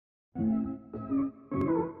Hey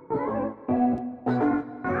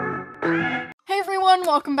everyone,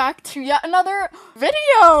 welcome back to yet another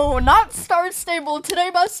video! Not Star Stable. Today,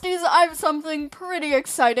 besties, I have something pretty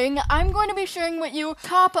exciting. I'm going to be sharing with you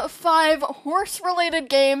top 5 horse-related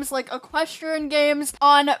games, like equestrian games,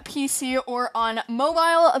 on PC or on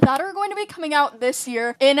mobile that are going to be coming out this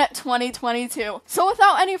year in 2022. So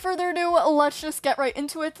without any further ado, let's just get right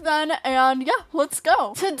into it then, and yeah, let's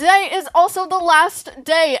go. Today is also the last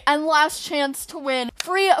day and last chance to win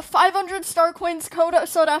free 500 star coins code,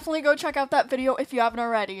 so definitely go check out that video if you haven't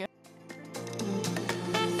already.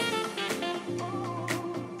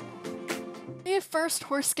 The first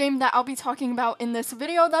horse game that I'll be talking about in this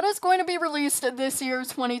video that is going to be released this year,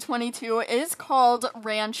 2022, is called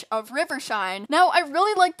Ranch of Rivershine. Now, I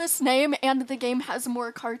really like this name, and the game has a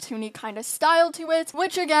more cartoony kind of style to it,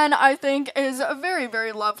 which again, I think is very,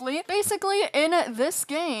 very lovely. Basically, in this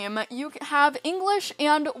game, you have English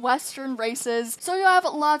and Western races, so you have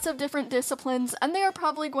lots of different disciplines, and they are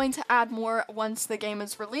probably going to add more once the game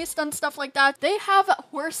is released and stuff like that. They have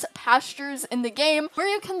horse pastures in the game where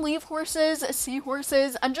you can leave horses, see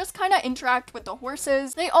horses, and just kind of interact with the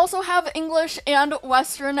horses. They also have English and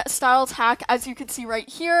Western style tack, as you can see right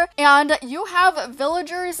here, and you have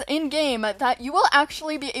villagers in game that you will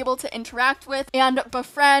actually be able to interact with and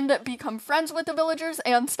befriend, become friends with the villagers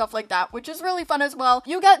and stuff like that, which is really fun as well.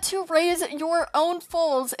 You get to raise your own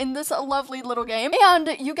foals in this lovely little game,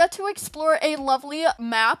 and you get to explore a lovely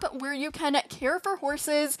map where you can care for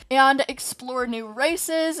horses and explore new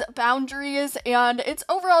races, boundaries, and it's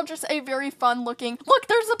overall just a very fun looking. Look,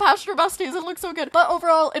 there's the pasture, besties. It looks so good. But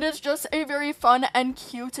overall, it is just a very fun and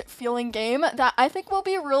cute feeling game that I think will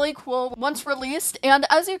be really cool once released. And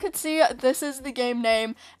as you can see, this is the game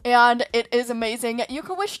name, and it is amazing. You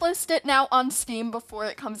can wishlist it now on Steam before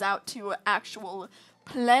it comes out to actual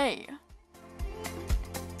play.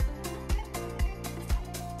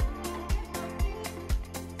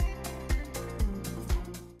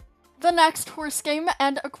 The next horse game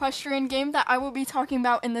and equestrian game that I will be talking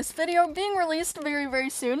about in this video, being released very, very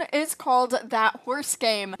soon, is called That Horse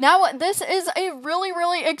Game. Now, this is a really,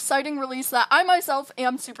 really exciting release that I myself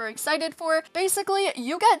am super excited for. Basically,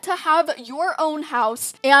 you get to have your own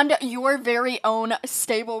house and your very own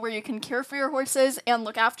stable where you can care for your horses and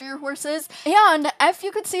look after your horses. And if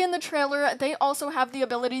you could see in the trailer, they also have the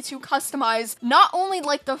ability to customize not only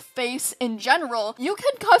like the face in general, you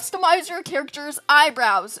can customize your character's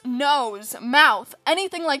eyebrows, nose, mouth,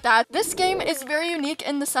 anything like that. This game is very unique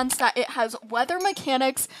in the sense that it has weather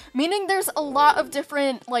mechanics, meaning there's a lot of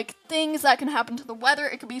different like things that can happen to the weather.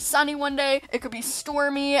 It could be sunny one day, it could be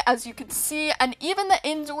stormy, as you can see, and even the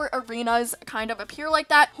indoor arenas kind of appear like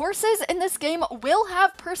that. Horses in this game will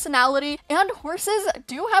have personality, and horses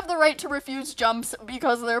do have the right to refuse jumps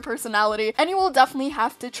because of their personality, and you will definitely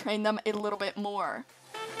have to train them a little bit more.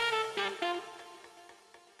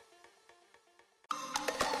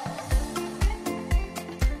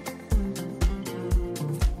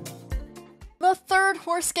 The third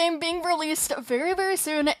horse game being released very, very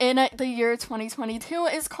soon in the year 2022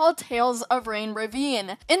 is called Tales of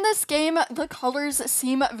Ravine. In this game, the colors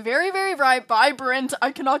seem very, very vibrant.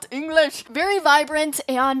 I cannot English. Very vibrant,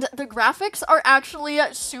 and the graphics are actually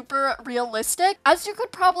super realistic, as you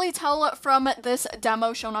could probably tell from this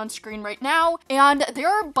demo shown on screen right now. And there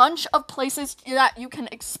are a bunch of places that you can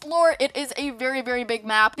explore. It is a very, very big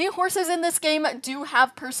map. The horses in this game do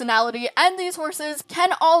have personality, and these horses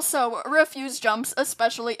can also refuse jumps,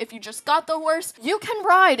 especially if you just got the horse. You can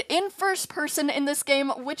ride in first person in this game,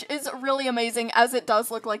 which is really amazing, as it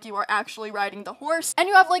does look like you are actually riding the horse, and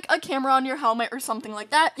you have like a camera on your helmet or something like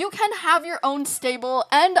that. You can have your own stable,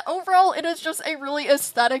 and overall it is just a really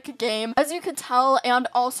aesthetic game, as you could tell, and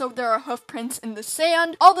also there are hoof prints in the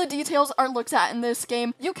sand. All the details are looked at in this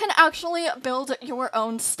game. You can actually build your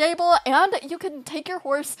own stable, and you can take your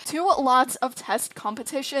horse to lots of test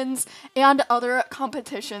competitions and other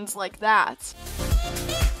competitions like that.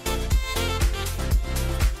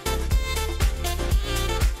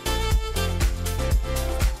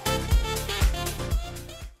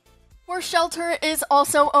 Horse Shelter is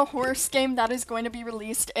also a horse game that is going to be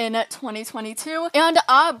released in 2022, and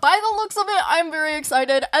by the looks of it, I'm very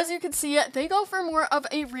excited. As you can see, they go for more of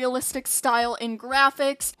a realistic style in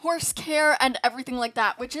graphics, horse care, and everything like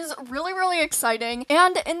that, which is really, really exciting.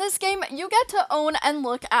 And in this game, you get to own and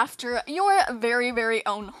look after your very, very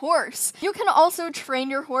own horse. You can also train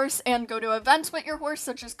your horse and go to events with your horse,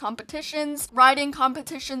 such as competitions, riding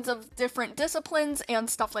competitions of different disciplines, and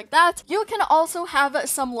stuff like that. You can also have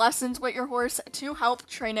some lessons with with your horse to help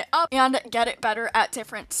train it up and get it better at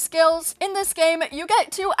different skills. In this game, you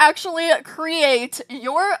get to actually create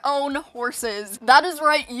your own horses. That is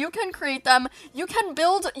right, you can create them. You can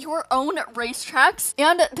build your own racetracks,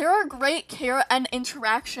 and there are great care and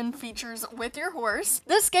interaction features with your horse.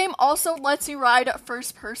 This game also lets you ride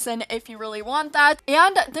first person if you really want that,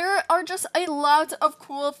 and there are just a lot of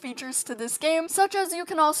cool features to this game, such as you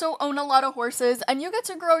can also own a lot of horses and you get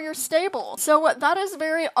to grow your stable. So that is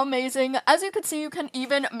very amazing. As you can see, you can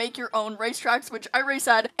even make your own racetracks, which I already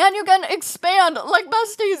said, and you can expand like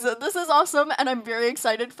besties. This is awesome, and I'm very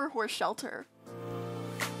excited for Horse Shelter.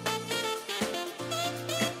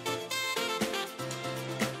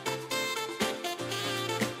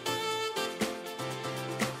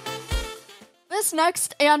 This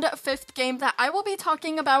next and fifth game that I will be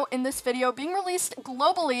talking about in this video being released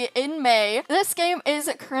globally in May. This game is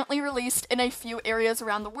currently released in a few areas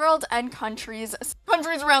around the world and countries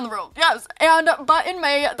around the world, yes. But in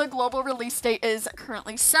May, the global release date is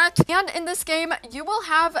currently set. And in this game, you will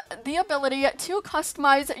have the ability to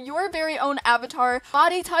customize your very own avatar,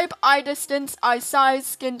 body type, eye distance, eye size,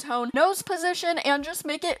 skin tone, nose position, and just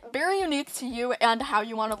make it very unique to you and how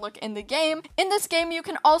you want to look in the game. In this game, you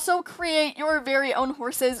can also create your very own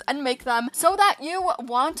horses and make them so that you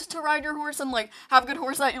want to ride your horse and like have a good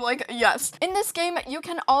horse that you like. Yes. In this game, you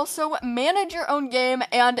can also manage your own game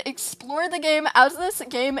and explore the game, as this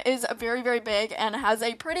game is very, very big and has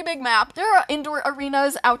a pretty big map. There are indoor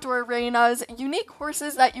arenas, outdoor arenas, unique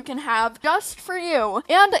horses that you can have just for you.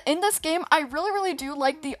 And in this game, I really do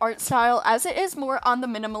like the art style, as it is more on the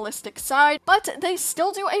minimalistic side, but they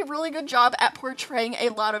still do a really good job at portraying a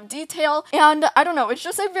lot of detail. And I don't know, it's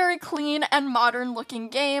just a very clean and modern looking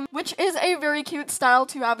game, which is a very cute style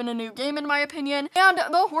to have in a new game in my opinion. And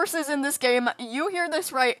the horses in this game, you hear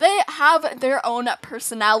this right, they have their own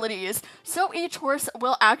personalities. So each horse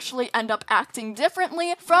will actually end up acting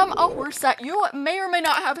differently from a horse that you may or may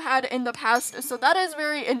not have had in the past, so that is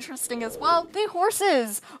very interesting as well. The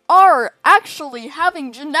horses are actually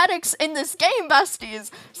having genetics in this game,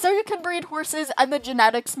 besties, so you can breed horses and the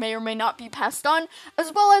genetics may or may not be passed on,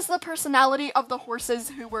 as well as the personality of the horses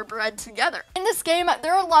who were bred together. In this game,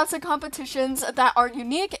 there are lots of competitions that are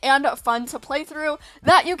unique and fun to play through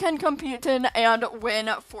that you can compete in and win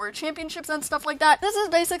for championships and stuff like that. This is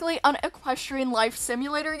basically an equestrian life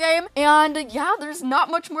simulator game, and yeah, there's not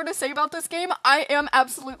much more to say about this game. I am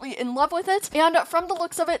absolutely in love with it, and from the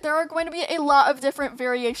looks of it, there are going to be a lot of different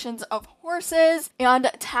variations of horses and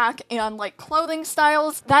tack and like clothing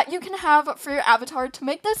styles that you can have for your avatar to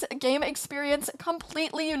make this game experience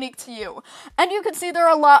completely unique to you. And you can see there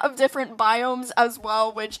are a lot of different biomes as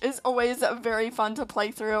well, which is always very fun to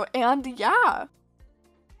play through, and yeah.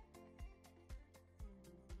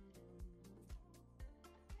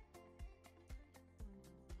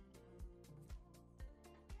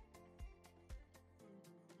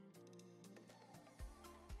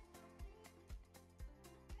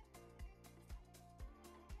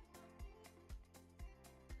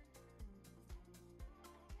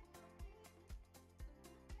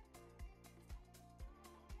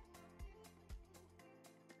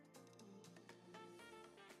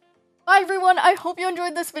 Bye everyone, I hope you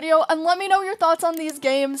enjoyed this video, and let me know your thoughts on these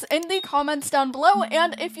games in the comments down below,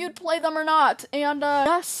 and if you'd play them or not. And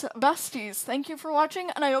yes, besties, thank you for watching,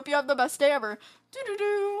 and I hope you have the best day ever.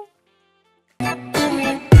 Doo-doo-doo!